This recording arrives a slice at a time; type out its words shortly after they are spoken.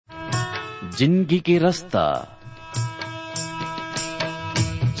जिंदगी के रास्ता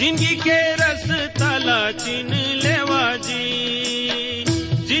जिंदगी के रास्ता ला चिन लेवा जी,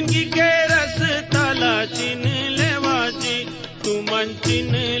 जिंदगी के रास्ता ला चिन लेवा जी, तू मन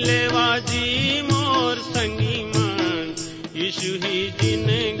चिन लेवा जी मोर संगी मन, यीशु ही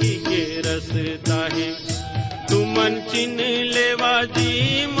जिंदगी के रास्ता है। तू मन चिन लेवा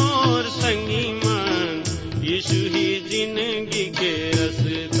जी मोर संगी मन, यीशु ही जिंदगी के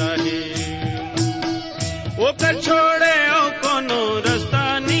रास्ता है। वो कर छोड़े ओ कोनो रास्ता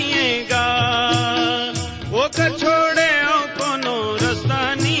नीएगा, वो कर छोड़े ओ कोनो रास्ता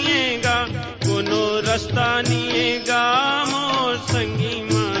नीएगा, कोनो रास्ता नीएगा मोर संगी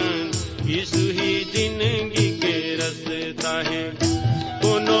मन, यीशु ही जिंदगी के रास्ता है।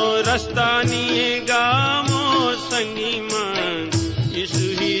 कोनो रास्ता नीएगा मोर संगी मन, यीशु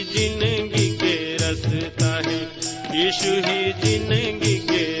ही जिंदगी के रास्ता है। यीशु ही जिंदगी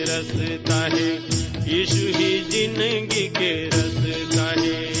के रास्ता है, यीशु ही जिंदगी के रास्ता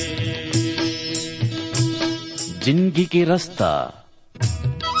है। जिंदगी के रास्ता।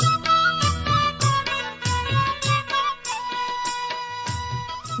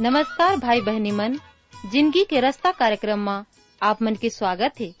 नमस्कार भाई बहनी मन, जिंदगी के रास्ता कार्यक्रम में आप मन के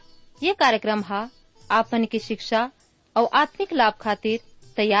स्वागत है। ये कार्यक्रम हा आप मन की शिक्षा और आत्मिक लाभ खातिर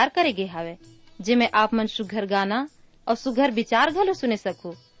तैयार करे गे हावे, जिमे आप मन सुघर गाना और सुघर विचार घलो सुने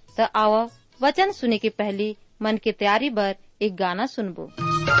सको। तो आओ वचन सुने के पहली मन के तैयारी बर एक गाना सुनबो।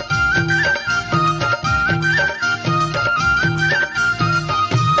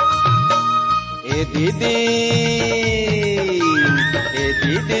 ए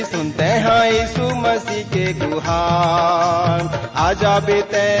दीदी सुनते हैं यीशु मसीह के गुहार, आजा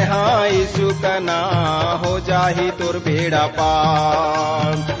बेते हैं यीशु का नाम, हो जाही तोर बेड़ा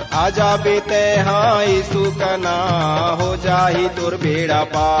पार। आजा बेते हैं यीशु का नाम, हो जाही तोर बेड़ा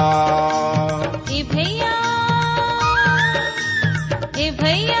पार। ए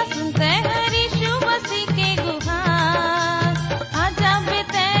भैया सुनते हैं यीशु मसीह के गुहार, आजा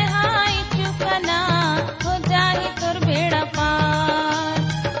बेते हैं यीशु का नाम, हो जाही तोर बेड़ा पार।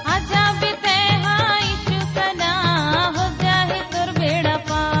 आजा बेते हैं यीशु का नाम, हो जाही तोर बेड़ा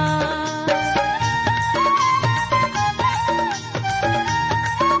पार।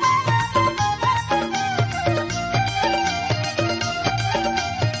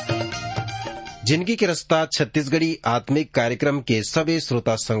 जिंदगी के रास्ता छत्तीसगढ़ी आत्मिक कार्यक्रम के सभी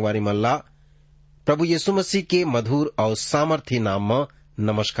श्रोता संगवारी मल्ला प्रभु यीशु मसीह के मधुर और सामर्थी नाम में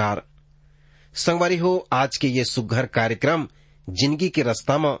नमस्कार। संगवारी हो, आज के ये सुघर कार्यक्रम जिंदगी के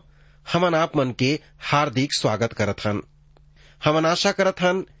रास्ता में हमन आप मन के हार्दिक स्वागत करत हन। हमन आशा करत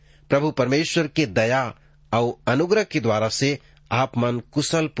हन प्रभु परमेश्वर के दया और अनुग्रह के द्वारा से आप मन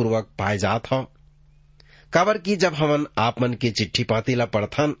कुशल पूर्वक पाए जात हो। काबर की जब हमन आप मन के चिट्ठी पाती ला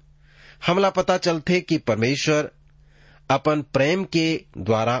पढ़थन, हमला पता चलते कि परमेश्वर अपन प्रेम के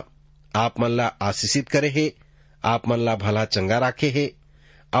द्वारा आप मन ला आशीषित करे है, आप मन ला भला चंगा राखे है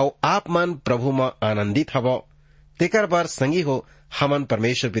और आप मन प्रभु में आनंदित हवो। तेकर बार संगी हो हमन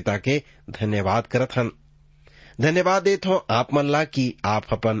परमेश्वर पिता के धन्यवाद करत हन। धन्यवाद देत हो आप मन ला कि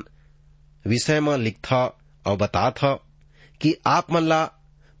आप अपन विषय में लिखता और बतात हो कि आप मन ला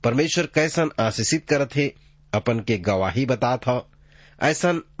परमेश्वर कैसन आशीषित करत है, अपन के गवाही बतात हो।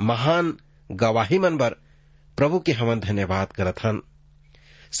 ऐसन महान गवाही मन बर प्रभु के हमन धन्यवाद करत हन।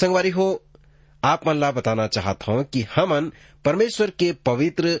 संगवारी हो, आप मन ला बताना चाहत हूं कि हमन परमेश्वर के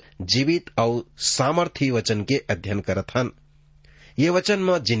पवित्र, जीवित और सामर्थी वचन के अध्ययन करत हन। ये वचन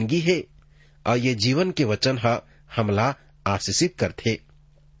में जिंदगी है और ये जीवन के वचन हमला आशीषित करथे।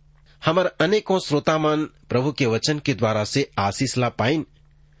 हमर अनेकों श्रोता मन प्रभु के वचन के द्वारा से आशीष ला पाइन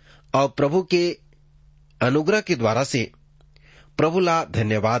और प्रभु के अनुग्रह के द्वारा से प्रभु ला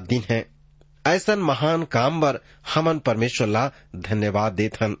धन्यवाद दिन है। ऐसन महान काम बर हमन परमेश्वर ला धन्यवाद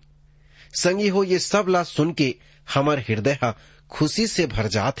देत हन। संगी हो, ये सब ला सुन के हमर हृदय खुशी से भर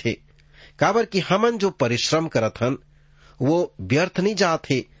जात है। काबर कि हमन जो परिश्रम करत हन वो व्यर्थ नहीं जात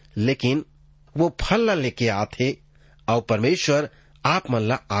है, लेकिन वो फल ला लेके आत है और परमेश्वर आप मन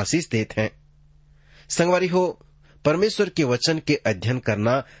ला आशीष देत हैं। संगवारी हो, परमेश्वर के वचन के अध्ययन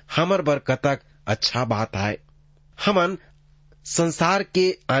करना हमर बर कतक अच्छा बात है। हमन संसार के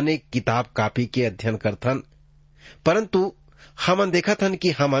अनेक किताब कापी के अध्ययन करथन, परंतु हमन देखत हन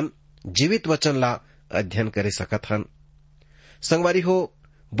कि हमन जीवित वचन ला अध्ययन करे सकत हन। संगवारी हो,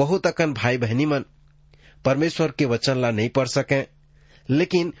 बहुत अकन भाई बहनी मन परमेश्वर के वचन ला नहीं पढ़ सके,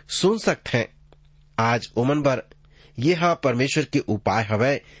 लेकिन सुन सकते हैं। आज ओमन बर यह परमेश्वर के उपाय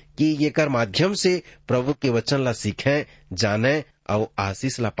हवे कि ये कर माध्यम से प्रभु के वचन ला सीखें, जाने और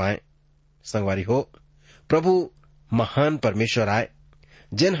आशीष ला पाए। संगवारी हो, प्रभु महान परमेश्वर आए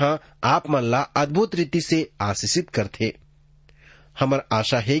जिन आप मन ला अद्भुत रीति से आशीषित करथे। हमर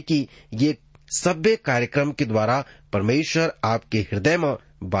आशा है कि ये सभ्य कार्यक्रम के द्वारा परमेश्वर आपके हृदय में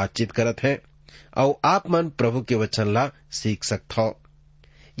बातचीत करत है और आप मन प्रभु के वचन ला सीख सकथो।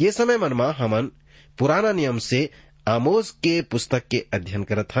 ये समय मन में हमन पुराना नियम से आमोस के पुस्तक के अध्ययन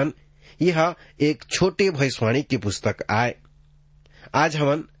करत हन। यह एक छोटे भविष्यवाणी की पुस्तक आए। आज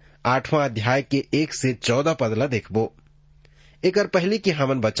हमन 8वां अध्याय के 1 से 14 पद ला देखबो। एकर पहले कि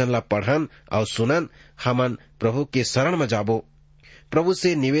हमन वचन ला पढ़न और सुनन, हमन प्रभु के शरण में जाबो, प्रभु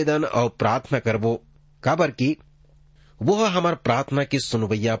से निवेदन और प्रार्थना करबो, काबर की वो हमार प्रार्थना के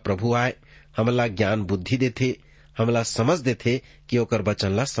सुनवैया प्रभु आए, हमला ज्ञान बुद्धि देथे, हमला समझ देथे कि ओकर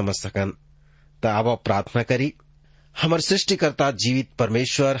वचन ला समझ सकन। त आवा प्रार्थना करी। हमर सृष्टिकर्ता जीवित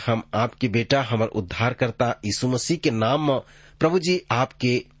परमेश्वर, हम आपके बेटा, हमर उद्धारकर्ता यीशु मसीह के नाम में प्रभु जी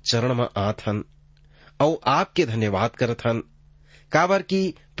आपके चरण में आत हन और आपके धन्यवाद करत हन, काबर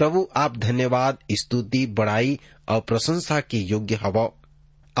की प्रभु आप धन्यवाद, स्तुति, बड़ाई और प्रशंसा के योग्य हवो।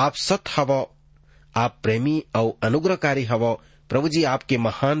 आप सत हवो, आप प्रेमी और अनुग्रहकारी हवो। प्रभु जी आपके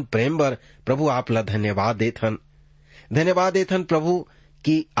महान प्रेम बर प्रभु आप ला धन्यवाद देथन। धन्यवाद देथन प्रभु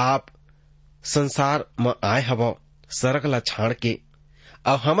कि आप संसार में आए हवो, सरक ला छाड़ के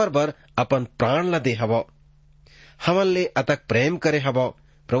और हमर बर अपन प्राण ला दे हवो, हमन ले अतक प्रेम करे हवो।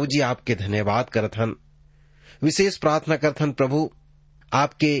 प्रभु जी आपके धन्यवाद करथन। विशेष प्रार्थना करथन प्रभु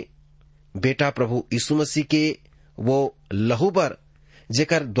आपके बेटा प्रभु यीशु मसीह के वो लहू बर,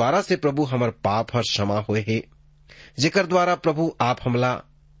 जेकर द्वारा से प्रभु हमर पाप हर क्षमा होए हे, जेकर द्वारा प्रभु आप हमला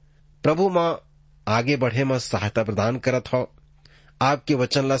प्रभु मां आगे बढ़े में सहायता प्रदान करत हो, आपके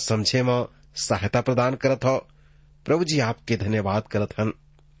वचन ला समझे में सहायता प्रदान करत हो। प्रभु जी आपके धन्यवाद करत हन।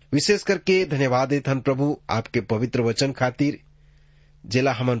 विशेष करके धन्यवाद देथन प्रभु आपके पवित्र वचन खातिर,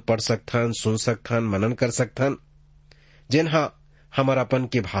 जेला हमन पढ़ सकथन, सुन सकथन, मनन कर सकथन, जिन्हा हमर अपन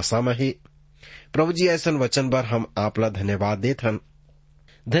के भाषा में ही। प्रभु जी ऐसन वचन बर हम आपला धन्यवाद देथन।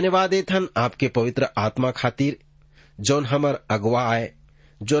 धन्यवाद देथन आपके पवित्र आत्मा खातिर, जोन हमर अगुवा आए,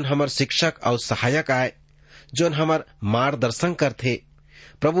 जोन हमर शिक्षक और सहायक आए, जोन हमर मार्गदर्शन करथे।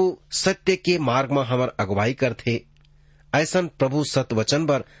 प्रभु सत्य के मार्ग में हमर अगुवाई करथे। ऐसन प्रभु सत वचन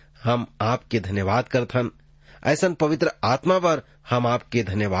बर हम आपके धन्यवाद करथन। ऐसन पवित्र आत्मा बर हम आपके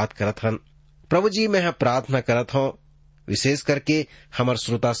धन्यवाद करथन। प्रभु जी मैं प्रार्थना करत हूँ, विशेष करके हमर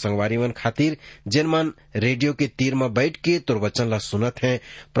श्रोता संगवारी मन खातिर, जिन मन रेडियो के तीर में बैठ के तोर वचन ला सुनत हैं।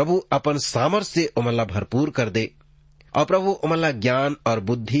 प्रभु अपन सामर्थ से उमन ला भरपूर कर दे और प्रभु उमन ला ज्ञान और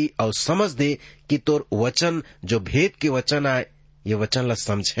बुद्धि और समझ दे कि तोर वचन जो भेद के वचन आए, ये वचन ला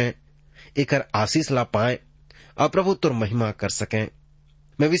समझें, एकर आशीष ला पाए और प्रभु तोर महिमा कर सकें।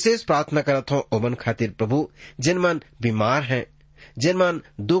 मैं विशेष प्रार्थना करत हूँ ओमन खातिर प्रभु, जिन मन बीमार हैं, जिन मन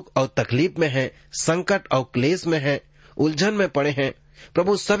दुख और तकलीफ में हैं, संकट और क्लेश में हैं, उलझन में पड़े हैं।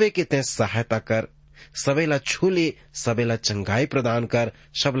 प्रभु सबे के ते सहायता कर, सबेला छू ले, सबेला चंगाई प्रदान कर,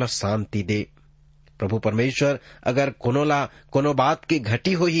 सबला शांति दे। प्रभु परमेश्वर अगर कोनो बात की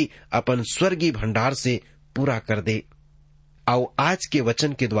घटी होई, अपन स्वर्गीय भंडार से पूरा कर दे। आओ आज के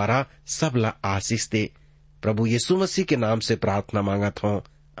वचन के द्वारा सबला आशीष दे। प्रभु यीशु मसीह के नाम से प्रार्थना मांगत हूँ,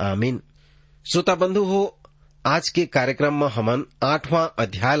 आमीन। श्रोता बंधु हो, आज के कार्यक्रम में हमन 8वां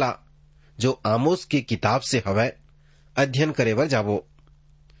अध्याय ला, जो आमोस की किताब से हवै, अध्ययन करे बर जाबो।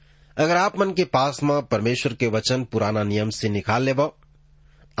 अगर आप मन के पास में परमेश्वर के वचन पुराना नियम से निकाल लेबो,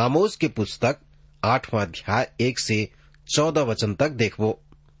 आमोस के पुस्तक 8वां अध्याय 1 से 14 वचन तक देखबो।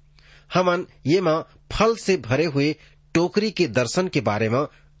 हमन ये में फल से भरे हुए टोकरी के दर्शन के बारे में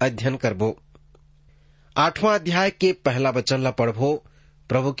अध्ययन करबो। 8वां अध्याय के पहला वचन ला पढ़बो।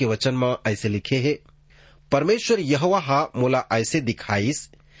 प्रभु के वचन में ऐसे लिखे है, परमेश्वर यहोवा हा मोला ऐसे दिखाईस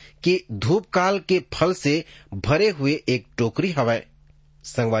कि धूप काल के फल से भरे हुए एक टोकरी हवै।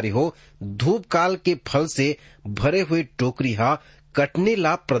 संगवारी हो, धूप काल के फल से भरे हुए टोकरी हा कटने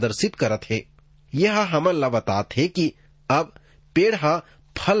ला प्रदर्शित करत है। यह हमन ला बातात है कि अब पेड़ हा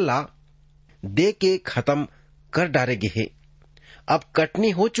फल ला दे के खत्म कर डारे गे है। अब कटनी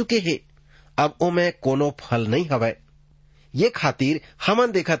हो चुके है, अब ओ में कोनो फल नहीं हवै। ये खातिर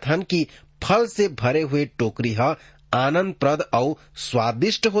हमन देखत हन कि फल से भरे हुए टोकरी हा आनंद प्रद और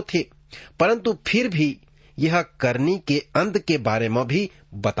स्वादिष्ट होते, परंतु फिर भी यह करनी के अंत के बारे में भी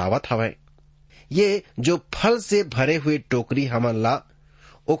बतावत हवै। ये जो फल से भरे हुए टोकरी हमन ला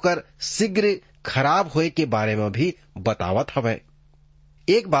ओकर शीघ्र खराब होए के बारे में भी बतावत हवै।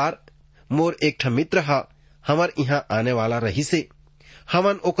 एक बार मोर एक ठा मित्र हा हमर यहाँ आने वाला रही से,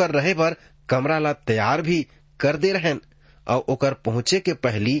 हमन ओकर रहे बर कमरा ला तैयार भी कर दे रहन और ओकर पहुंचे के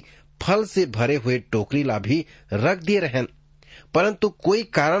पहली फल से भरे हुए टोकरी ला भी रख दिए रहन, परंतु कोई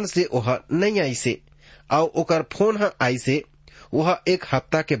कारण से ओह नहीं आई से और ओकर फोन हा आई से वह 1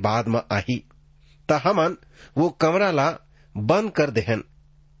 हफ्ता के बाद में आही त हमन वो कमरा ला बंद कर देहन।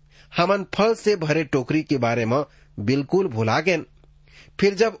 हमन फल से भरे टोकरी के बारे में बिल्कुल भुला गेन।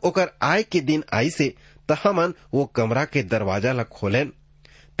 फिर जब ओकर आय के दिन आई से त हमन वो कमरा के दरवाजा ला खोलेन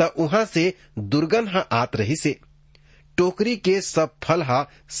त उहाँ से दुर्गंध हा आत रही से। टोकरी के सब फल हा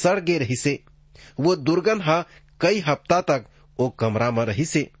सड़ गे रही से। वो दुर्गंध हा कई हफ्ता तक वो कमरा में रही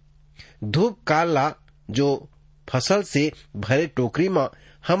से। धूप काल ला जो फसल से भरे टोकरी में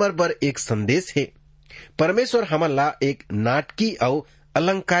हमर बर एक संदेश है। परमेश्वर हमन ला एक नाटकी और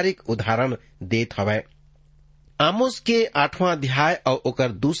अलंकारिक उदाहरण देत हवै। आमोस के 8वां अध्याय और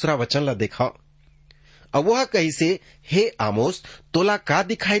ओकर 2 वचन ला देखा। अब वह कही से, हे आमोस, तोला का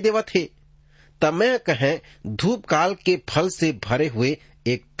दिखाई देवत है? तब मैं कहें, धूप काल के फल से भरे हुए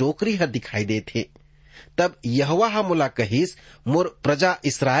एक टोकरी है दिखाई देत है। तब यहोवा हा मोला कहिस, मोर प्रजा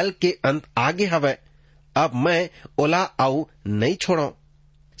इस्राएल के अंत आगे हवै, अब मैं ओला आऊ नहीं छोड़ो।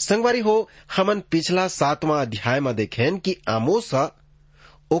 संगवारी हो, हमन पिछला 7वां अध्याय में देखें कि आमोस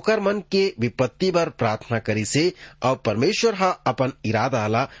ओकर मन के विपत्ति बर प्रार्थना करी से और परमेश्वर हा अपन इरादा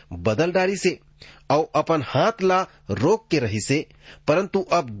ला बदल डारी से और अपन हाथ ला रोक के रही से। परंतु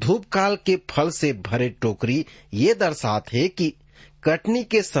अब धूप काल के फल से भरे टोकरी ये दर्शात है कि कटनी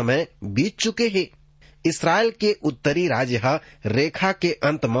के समय बीत चुके हैं। इस्राएल के उत्तरी राज्य हा रेखा के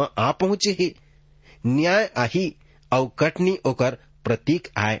अंत में आ पहुंचे है। न्याय आही और कटनी ओकर प्रतीक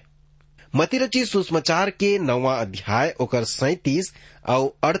आए। मती रची सुसमाचार के 9वां अध्याय ओकर 37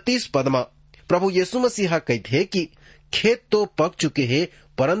 और 38 पद में प्रभु यीशु मसीह कहते कि खेत तो पक चुके हैं,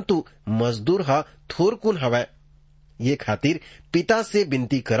 परंतु मजदूर हा थोरकुन हवै। ये खातिर पिता से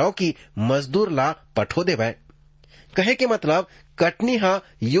विनती करो कि मजदूर ला पठो देवै। कहे के मतलब कटनी हा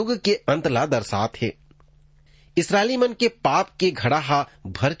युग के अंत ला दर्शात है। इस्राएली मन के पाप के घड़ा हा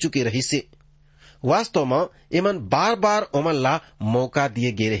भर चुके रही से। वास्तव में एमन बार बार ओमन ला मौका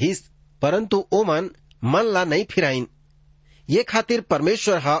दिए गे रहीस, परंतु ओमन मन ला नहीं फिराइन। ये खातिर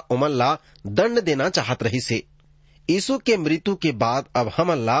परमेश्वर हा ओमन ला दंड देना चाहत रही से। यीशु के मृत्यु के बाद अब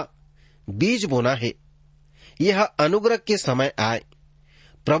हमन ला बीज बोना है। यह अनुग्रह के समय आए।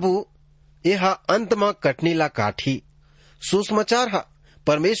 प्रभु यह अंत में कटनी ला काठी। सुसमाचार हा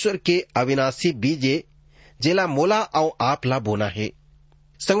परमेश्वर के अविनाशी बीजे जेला मोला और आप ला बोना है।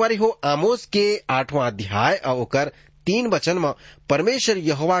 संगवारी हो, आमोस के 8वां अध्याय और ओकर 3 वचन में परमेश्वर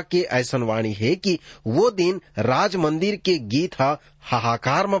यहोवा के ऐसन वाणी है कि वो दिन राज मंदिर के गीत हा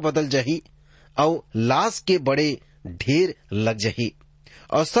हाहाकार में बदल जही और लाश के बड़े ढेर लग जही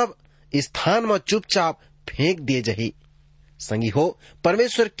और सब स्थान में चुपचाप फेंक दिए जही। संगी हो,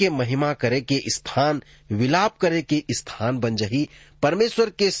 परमेश्वर के महिमा करे के स्थान विलाप करे के स्थान बन जही। परमेश्वर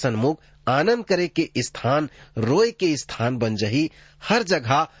के सन्मुख आनंद करे के स्थान रोए के स्थान बन जही। हर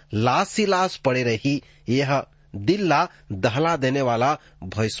जगह लाश ही लाश पड़े रही। यह दिल ला दहला देने वाला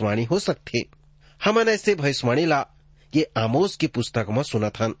भविष्यवाणी हो सकते। हमन ऐसे भविष्यवाणी ला ये आमोस की पुस्तक में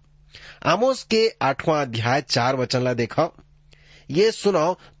सुनत हन। आमोस के 8वां अध्याय 4 वचन ला देखा। ये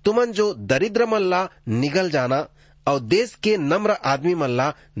सुनो, तुमन जो दरिद्र मन ला निगल जाना और देश के नम्र आदमी मन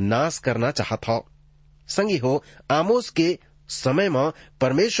ला नाश करना चाहत हो। संगी हो, आमोस के समय में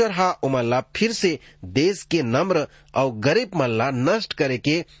परमेश्वर हा उमन ला फिर से देश के नम्र और गरीब मन ला नष्ट करे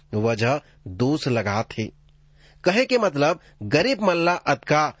के वजह दोष लगा थे। कहे के मतलब गरीब मन ला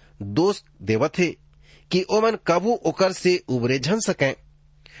अतका दोष देवत है कि ओमन कभू ओकर से उबरे झन सके।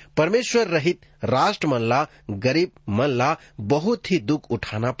 परमेश्वर रहित राष्ट्र मन ला, गरीब मन ला बहुत ही दुख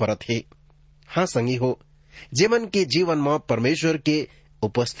उठाना पड़त है। हाँ संगी हो, जेमन के जीवन में परमेश्वर के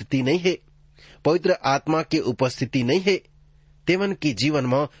उपस्थिति नहीं है, पवित्र आत्मा के उपस्थिति नहीं है, तेमन के जीवन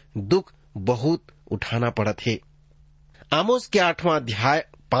में दुख बहुत उठाना पड़त है। आमोस के 8वां अध्याय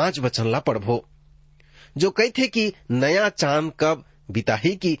 5 वचन ला पढ़बो, जो कहते कि नया चांद कब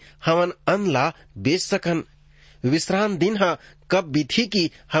बिताही कि हमन अन्न ला बेच सकन, विश्राम दिन हा कब बीती कि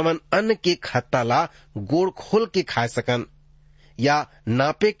हमन अन्न के खत्ता ला गोड़ खोल के खाए सकन, या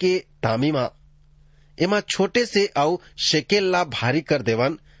नापे के तामी मा एमा छोटे से औ शेकेल ला भारी कर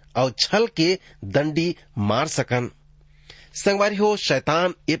देवन और छल के दंडी मार सकन। संगवारी हो,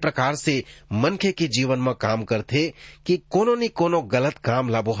 शैतान ए प्रकार से मनखे के जीवन में काम करते कि कोनो न कोनो गलत काम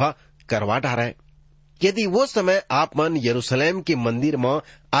ला बोहा करवा डारे। यदि वो समय आप मन यरूशलेम के मंदिर में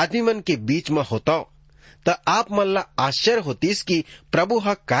आदमी मन के बीच में होता तो आप मन ला आश्चर्य होतीस कि प्रभु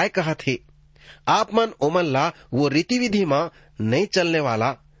हा काय कहा थे। आप मन ओमन ला वो रीति विधि में नहीं चलने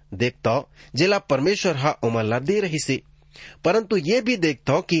वाला देखता जेला परमेश्वर हा ओमन ला दे रही से, परंतु ये भी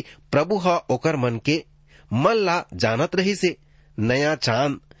देखता कि प्रभु हा ओकर मन के मन ला जानत रही से। नया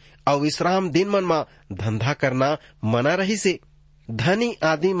चांद और विश्राम दिन मन में धंधा करना मना रही से। धनी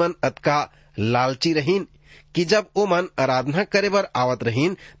आदमी मन अतका लालची रहीन कि जब ओ मन आराधना करे बर आवत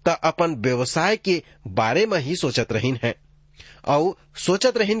रहीन त अपन व्यवसाय के बारे में ही सोचत रहीन है और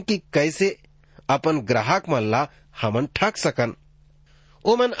सोचत रहीन कि कैसे अपन ग्राहक मन ला हमन ठग सकन।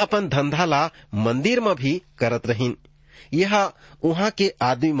 ओ मन अपन धंधा ला मंदिर में भी करत रहीन। यह उहाँ के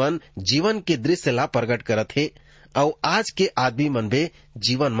आदमी मन जीवन के दृश्य ला प्रकट करत हे और आज के आदमी मन भी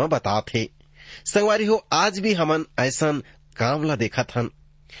जीवन में बतात हे। संगवारी हो, आज भी हमन ऐसन काम ला देखत हन।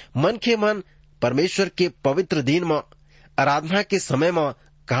 मनखे मन परमेश्वर के पवित्र दिन में आराधना के समय में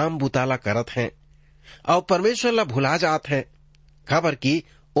काम बुताला करत हैं और परमेश्वर ला भुला जात हैं। खबर की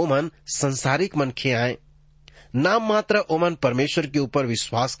ओमन संसारिक मनखे आए, नाम मात्र ओमन परमेश्वर के ऊपर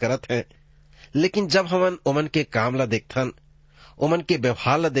विश्वास करत हैं, लेकिन जब हमन ओमन के काम ला देखथन, ओमन के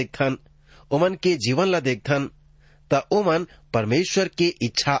व्यवहार ला देखथन, ओमन के जीवन ला देखथन त ओमन परमेश्वर के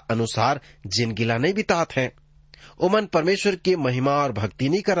इच्छा अनुसार जिंदगी ला नहीं बितात हैं। ओमन परमेश्वर के महिमा और भक्ति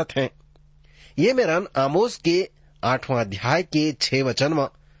नहीं करत हैं। ये मेरन आमोस के 8वां अध्याय के 6 वचन में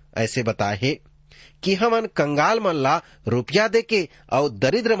ऐसे बताए है कि हमन कंगाल मन ला रुपया देके और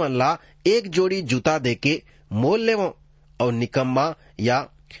दरिद्र मन ला एक जोड़ी जूता देके मोल लेवो और निकम्मा या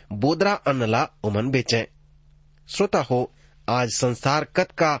बोदरा अन्न ला ओमन बेचें। श्रोता हो, आज संसार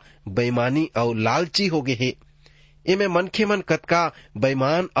कतका बेईमानी और लालची हो गए है। इमे मनखे मन कतका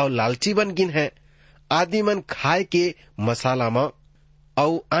बेईमान और लालची बन गिन है। आदमी मन खाए के मसाला में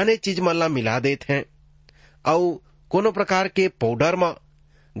और आने चीज मन ला मिला देते हैं और कोनो प्रकार के पाउडर में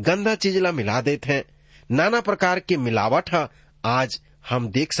गंदा चीज ला मिला देते हैं। नाना प्रकार के मिलावट है आज हम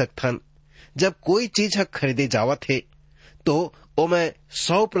देख सकथन। जब कोई चीज खरीदे जावत है तो ओमे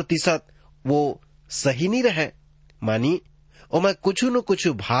 100% वो सही नहीं रहे, मानी ओमे कुछ न कुछ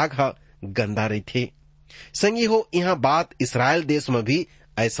भाग गंदा रही थे। संगी हो, यहाँ बात इसराइल देश में भी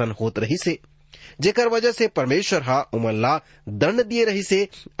ऐसन होत रही से, जेकर वजह से परमेश्वर उमन ला दंड दिए रही से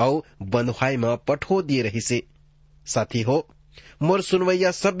और बंधुआई में पठो दिए रही से। साथी हो, मोर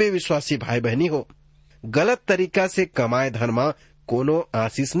सुनवैया सभ्य विश्वासी भाई बहनी हो, गलत तरीका से कमाए धन में कोनो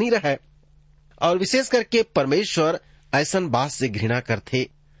आशीष नहीं रहे और विशेष करके परमेश्वर ऐसन बात से घृणा करते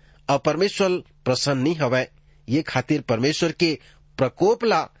और परमेश्वर प्रसन्न नहीं हवे। ये खातिर परमेश्वर के प्रकोप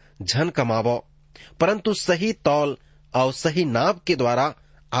ला झन कमावो, परंतु सही तौल और सही नाप के द्वारा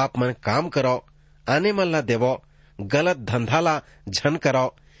आप मन काम करो, आने मन ला देवो, गलत धंधा ला झन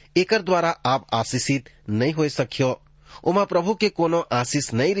करो। एकर द्वारा आप आशीषित नहीं हो सकियो। उमा प्रभु के कोनो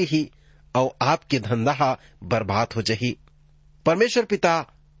आशीष नहीं रही और आपके धंधा बर्बाद हो जही। परमेश्वर पिता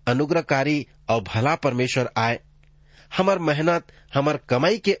अनुग्रहकारी और भला परमेश्वर आए। हमर मेहनत, हमर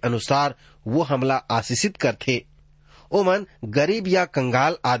कमाई के अनुसार वो हमला आशीषित करथे। ओमन गरीब या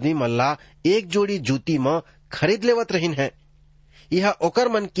कंगाल आदमी मन ला एक जोड़ी जूती में खरीद लेवत रहीन है। यह ओकर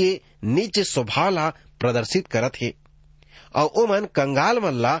मन के नीचे स्वभाव ला प्रदर्शित करत है और ओमन कंगाल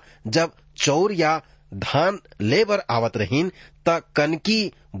मन ला जब चौर या धान लेबर आवत रहीन त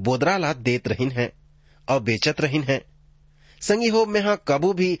कनकी बोदरा ला देत रहीन है और बेचत रहीन है। संगी हो, मैं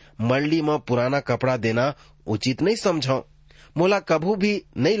कबू भी मंडली में पुराना कपड़ा देना उचित नहीं समझो। मोला कबू भी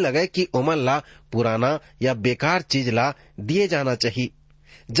नहीं लगे कि ओमन ला पुराना या बेकार चीज ला दिए जाना चाहिए।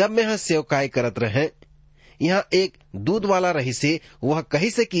 जब मैं सेवकाई करत रहे, यहाँ एक दूध वाला रही से वह कही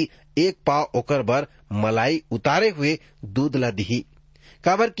से कि 1 पाव ओकर बर मलाई उतारे हुए दूध ला दिही।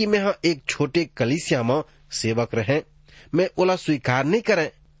 काबर की मैं एक छोटे कलीसिया में सेवक रहे, मैं ओला स्वीकार नहीं करें।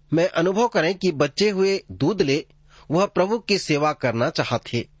 मैं अनुभव करें कि बच्चे हुए दूध ले वह प्रभु की सेवा करना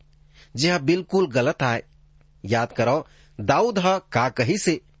चाहते, यह बिल्कुल गलत है। याद करो दाऊद का कही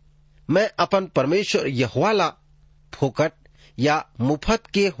से, मैं अपन परमेश्वर यहोवा ला फोकट या मुफ्त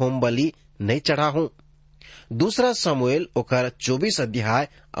के होम बलि नहीं चढ़ा हूँ। 2 शमूएल ओकर 24 अध्याय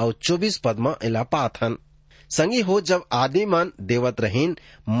और 24 पद में इला पाथन। संगी हो, जब आदमी मन देवत रहीन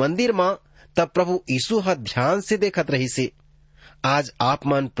मंदिर में तब प्रभु यीशु ध्यान से देखत रही से। आज आप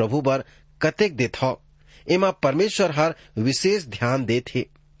मन प्रभु बर कतेक देत हो, एमा परमेश्वर हर विशेष ध्यान देथे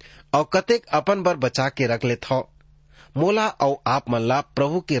और कतेक अपन बर बचा के रख लेत हो। मोला और आप मन ला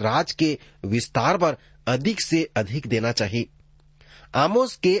प्रभु के राज के विस्तार बर अधिक से अधिक देना चाहिए।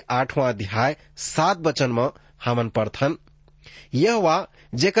 आमोस के 8वां अध्याय 7 वचन में हमन पढ़थन, यह वा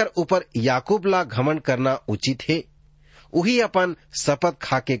जेकर ऊपर याकूब ला घमंड करना उचित है, वही अपन शपथ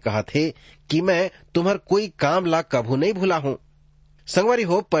खा के कहथे कि मैं तुम्हार कोई काम ला कभू नहीं भूला हूँ। संगवारी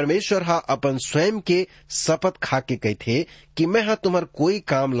हो, परमेश्वर अपन स्वयं के शपथ खा के कहथे कि मैं तुम्हार कोई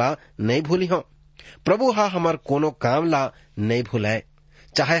काम ला नहीं भूली हूँ। प्रभु हमार कोनो काम ला नहीं भूलाए,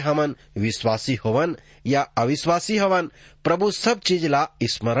 चाहे हमन विश्वासी होवन या अविश्वासी होवन, प्रभु सब चीज ला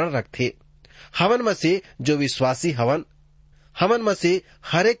स्मरण रखथे। हमन में से जो विश्वासी हवन, हमन में से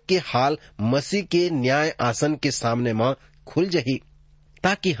हरेक के हाल मसीह के न्याय आसन के सामने में खुल जही,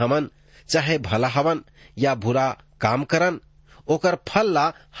 ताकि हमन चाहे भला हवन या बुरा काम करन, ओकर फल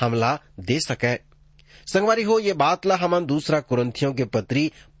ला हमला दे सके। संगवारी हो, ये बात ला हमन दूसरा कुरिन्थियों के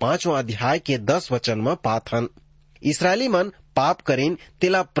पत्री 5वां अध्याय के 10 वचन में पात हन। इसराइली मन पाप करीन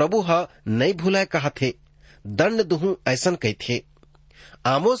तेला प्रभु ह नहीं भूलाय कहथे, दंड दुहू ऐसन कहथे।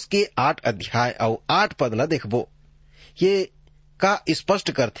 आमोस के 8 अध्याय और 8 पद ला देखबो, ये का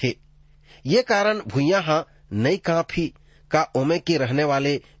स्पष्ट करथे। ये कारण भुइया हा नहीं काफी का ओमे के रहने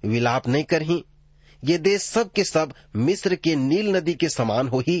वाले विलाप नहीं करही। ये देश सब के सब मिस्र के नील नदी के समान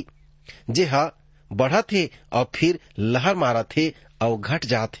होही, जे हा बढ़त हे और फिर लहर मारत हे और घट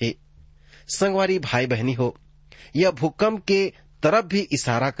जात हे। संगवारी भाई बहनी हो, यह भूकंप के तरफ भी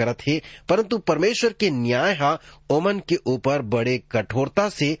इशारा करत हे, परंतु परमेश्वर के न्याय हा ओमन के ऊपर बड़े कठोरता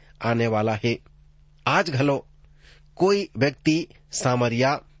से आने वाला है। आज घलो कोई व्यक्ति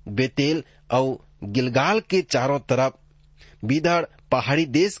सामरिया, बेतेल और गिलगाल के चारों तरफ बिदड़ पहाड़ी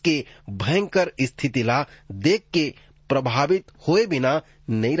देश के भयंकर स्थिति ला देख के प्रभावित हुए बिना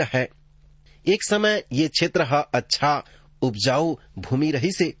नहीं रहे। एक समय ये क्षेत्र हा अच्छा उपजाऊ भूमि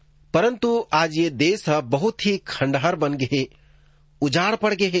रही से, परंतु आज ये देश हा बहुत ही खंडहर बन गए, उजाड़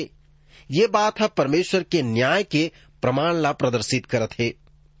पड़ गए है। ये बात हा परमेश्वर के न्याय के प्रमाण ला प्रदर्शित करत है।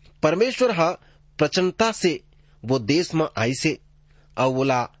 परमेश्वर हा प्रचंडता से वो देश में आई से और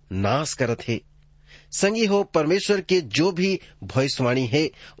वोला नाश करत है। संगी हो, परमेश्वर के जो भी भविष्यवाणी है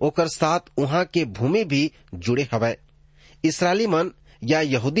ओकर साथ वहाँ के भूमि भी जुड़े हवे। इसराइली मन या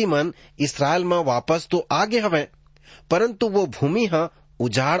यहूदी मन इसराइल में वापस तो आगे हवे, परंतु वो भूमि हा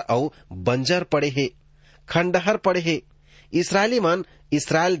उजाड़ और बंजर पड़े है, खंडहर पड़े है। इसराइली मन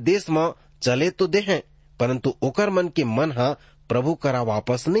इसराइल देश में चले तो दे हैं, परंतु ओकर मन के मन हा प्रभु करा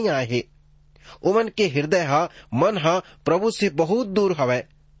वापस नहीं आए है। ओमन के हृदय हा मन हा प्रभु से बहुत दूर हवे।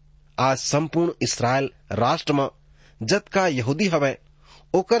 आज संपूर्ण इसराइल राष्ट्र में जतका यहूदी हवे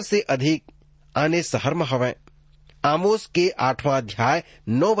ओकर से अधिक आने शहर में हवे। आमोस के 8वां अध्याय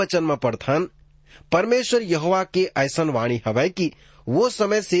 9 वचन में पढ़थन, परमेश्वर यहोवा के ऐसन वाणी हवे कि वो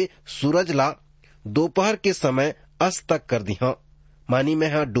समय से सूरज ला दोपहर के समय अस्त तक कर दिहा, मानी में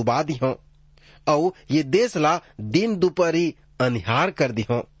हा डुबा दिहा, और ये देश ला दिन दोपहरी अंधियार कर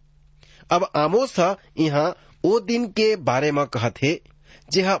दिहा। अब आमोस हा यहाँ ओ दिन के बारे में कहत है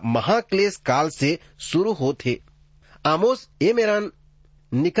जेहा महाक्लेश काल से शुरू होते। आमोस ए मेरन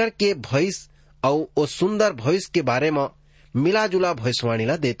निकर के भविष्य और ओ सुंदर भविष्य के बारे में मिला जुला भविष्यवाणी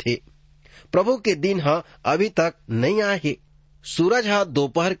ला देथे। प्रभु के दिन हा अभी तक नहीं आए है। सूरज हा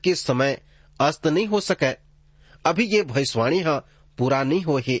दोपहर के समय अस्त नहीं हो सके। अभी ये भविष्यवाणी हा पूरा नहीं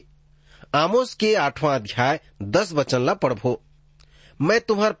हो है। आमोस के 8वां अध्याय 10 वचन ला पढ़बो, मैं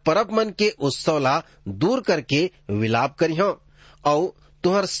तुम्हार परब मन के उत्सव ला दूर करके विलाप करिहा और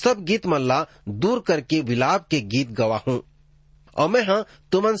तुम्हार सब गीत मन ला दूर करके विलाप के गीत गवाहूं। और मैं हाँ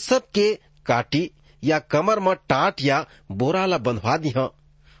तुमन सब के काटी या कमर में टाट या बोरा ला बंधवा दिहा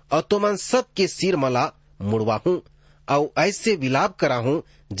और तुमन सब के सिर मला मुड़वाहूं और ऐसे विलाप कराहूं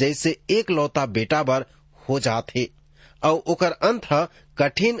जैसे एक लौता बेटा बर हो जाते, और ओकर अंत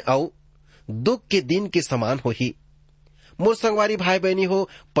कठिन और दुख के दिन के समान होही। मोर संगवारी भाई बहनी हो,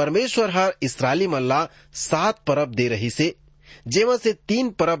 परमेश्वर हर इसराइली मन ला 7 परब दे रही से, जेमा से 3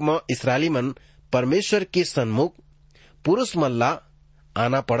 परब में इसराइली मन परमेश्वर के सन्मुख पुरुष मन ला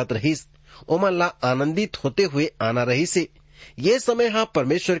आना पड़त रहीस। ओमन ला आनंदित होते हुए आना रही से। ये समय हा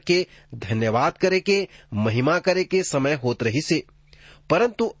परमेश्वर के धन्यवाद करे के, महिमा करे के समय होत रही से।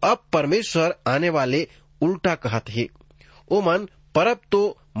 परंतु अब परमेश्वर आने वाले उल्टा कहत है। ओमन परब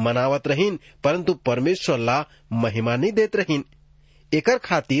तो मनावत रहीन, परंतु परमेश्वर ला महिमा नहीं देत रहीन। एकर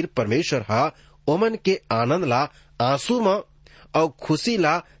खातिर परमेश्वर हा ओमन के आनंद ला आंसू में और खुशी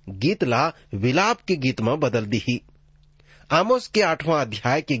ला गीत ला विलाप के गीत में बदल दी। आमोस के 8वां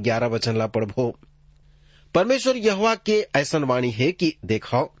अध्याय के 11 वचन ला पढ़बो, परमेश्वर यहोवा के ऐसन वाणी है कि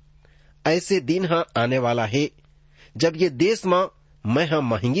देखो ऐसे दिन हा आने वाला है जब ये देश में मैं हा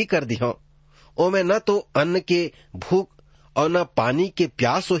महंगी कर दी हूं। ओमे न तो अन्न के भूख और न पानी के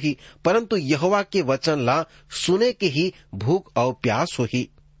प्यास होही, परंतु यहोवा के वचन ला सुने के ही भूख और प्यास होही।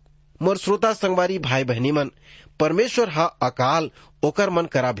 मोर श्रोता संगवारी भाई बहनी मन, परमेश्वर हा अकाल ओकर मन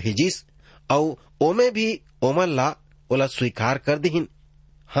करा भेजिस और ओमे भी ओमन ला ओला स्वीकार कर दिहिन।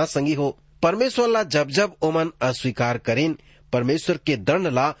 हाँ संगी हो, परमेश्वर ला जब जब ओमन अस्वीकार करेन, परमेश्वर के दंड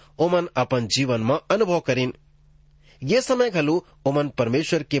ला ओमन अपन जीवन में अनुभव करेन। ये समय घलो ओमन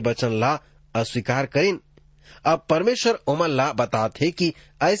परमेश्वर के वचन ला अस्वीकार करेन। अब परमेश्वर ओमन ला बताते कि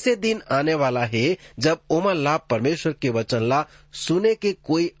ऐसे दिन आने वाला है जब ओमन ला परमेश्वर के वचन ला सुने के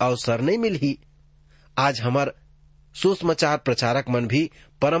कोई अवसर नहीं मिली। आज हमार सुसमाचार प्रचारक मन भी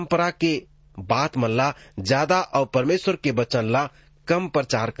परंपरा के बात मन ला ज्यादा और परमेश्वर के वचन ला कम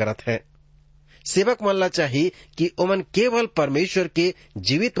प्रचार करत है। सेवक मन ला चाहिए कि ओमन केवल परमेश्वर के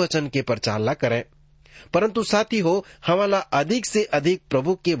जीवित वचन के प्रचार ला करें, परंतु साथी हो हमारा अधिक से अधिक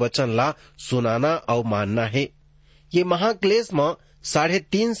प्रभु के वचन ला सुनाना और मानना है। ये महाक्लेश में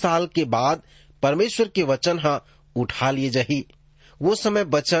 3.5 साल के बाद परमेश्वर के वचन हा उठा लिए जही। वो समय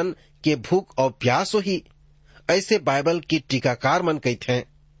वचन के भूख और प्यास ही ऐसे बाइबल की टीकाकार मन कहते हैं,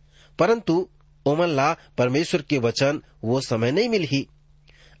 परंतु ओमन ला परमेश्वर के वचन वो समय नहीं मिली।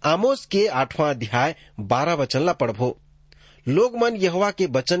 आमोस के 8वां अध्याय 12 वचन ला पढ़बो। लोग मन यहोवा के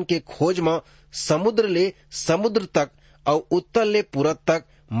वचन के खोज में समुद्र ले समुद्र तक और उत्तर ले पूरब तक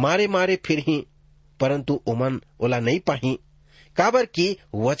मारे मारे फिरही, परंतु ओमन ओला नहीं पाही, काबर की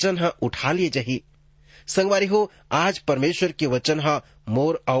वचन हा उठा लिए जही। संगवारी हो, आज परमेश्वर के वचन हा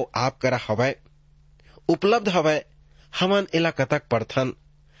मोर और आप करा हवय, उपलब्ध हवय। हमन एला कतक पढ़थन,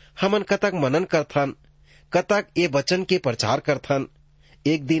 हमन कतक मनन करथन, कतक ये वचन के प्रचार करथन।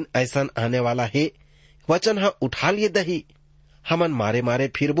 एक दिन ऐसा आने वाला है, वचन हा उठा लिए दही, हमन मारे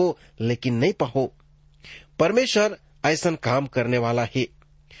मारे फिरबो लेकिन नहीं पाहो। परमेश्वर ऐसा काम करने वाला है।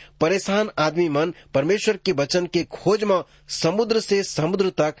 परेशान आदमी मन परमेश्वर के वचन के खोज में समुद्र से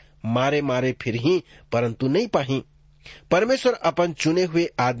समुद्र तक मारे मारे फिरही, परंतु नहीं पाही। परमेश्वर अपन चुने हुए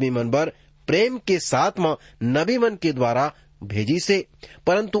आदमी मन बर प्रेम के साथ में नबी मन के द्वारा भेजी से,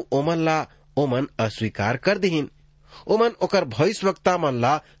 परंतु ओमन अस्वीकार कर दिहिन। ओमन ओकर भविष्यवक्ता मन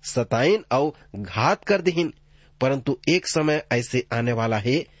ला सताइन और घात कर दिहिन। परंतु एक समय ऐसे आने वाला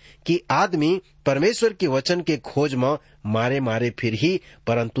है कि आदमी परमेश्वर के वचन के खोज में मारे मारे फिर ही,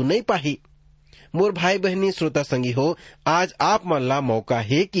 परंतु नहीं पाही। मोर भाई बहनी श्रोता संगी हो, आज आप मन ला मौका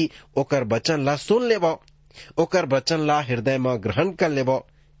है कि ओकर वचन ला सुन लेबो, ओकर वचन ला हृदय में ग्रहण कर लेबो।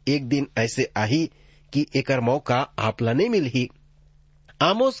 एक दिन ऐसे आही कि एकर मौका आप ला नहीं मिलही।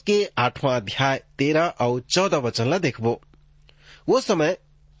 आमोस के 8वां अध्याय 13 और 14 वचन ला देखबो। वो समय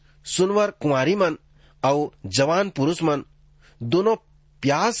सुनवर कुंवारी मन और जवान पुरुष मन दोनों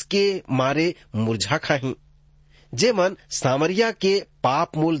प्यास के मारे मुरझा खाही। जे मन सामरिया के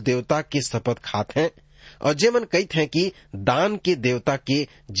पाप मूल देवता के शपथ खाते हैं और जे मन कहते हैं कि दान के देवता के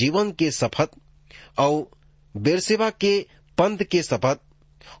जीवन के शपथ और बेरसेवा के पंथ के शपथ,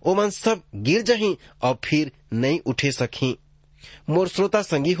 ओ मन सब गिर जही और फिर नहीं उठे सकी। मोर श्रोता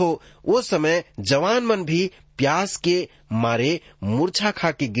संगी हो, वो समय जवान मन भी प्यास के मारे मूर्छा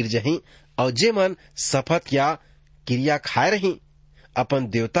खा के गिर जही और जे मन शपथ या क्रिया खाए रही अपन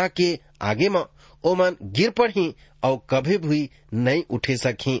देवता के आगे में, ओ मन गिर पड़ी और कभी भी नहीं उठे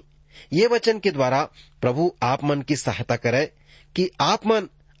सकी। ये वचन के द्वारा प्रभु आप मन की सहायता करे कि आप मन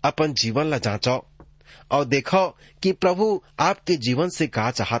अपन जीवन ला जांचो और देखो कि प्रभु आपके जीवन से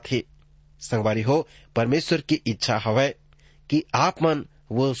का चाहते। संगवारी हो, परमेश्वर की इच्छा हवै कि आप मन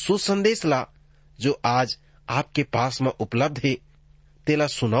वो सुसंदेश ला जो आज आपके पास में उपलब्ध है, तेला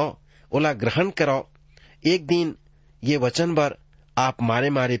सुनो, ओला ग्रहण करो। एक दिन ये वचन बर आप मारे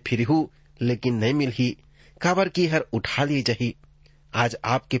मारे फिरहू लेकिन नहीं मिलही, काबर की हर उठा ली जही। आज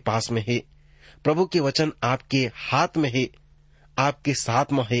आपके पास में है, प्रभु के वचन आपके हाथ में है, आपके साथ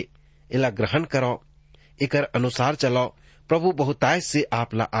में है। इला ग्रहण करो, एकर अनुसार चलो, प्रभु बहुतायत से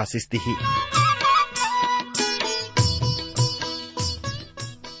आप ला आशीष दिही।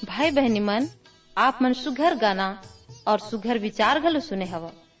 भाई बहनी मन, आप मन सुघर गाना और सुघर विचार घलो सुने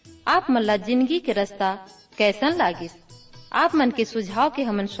हवा। आप मन ला जिंदगी के रास्ता कैसन लागिस? आप मन के सुझाव के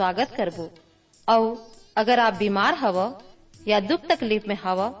हमन स्वागत करबो। और अगर आप बीमार हवा या दुख तकलीफ में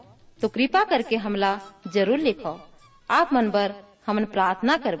हवा तो कृपा करके हमला जरूर लिखो। आप मन बर हमन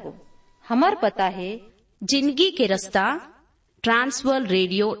प्रार्थना करबो। हमार पता है जिंदगी के रास्ता, Transworld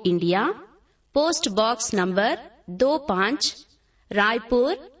radio India, post box number 25,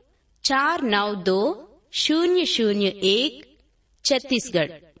 Raipur 492001,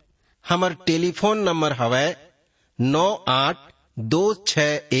 Chhattisgarh. हमार टेलीफोन नंबर हवै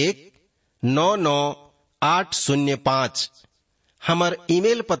 9826199805। हमार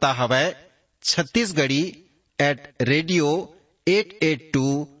ईमेल पता हवै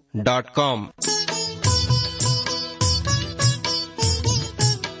chhattisgarhi@radio882.com।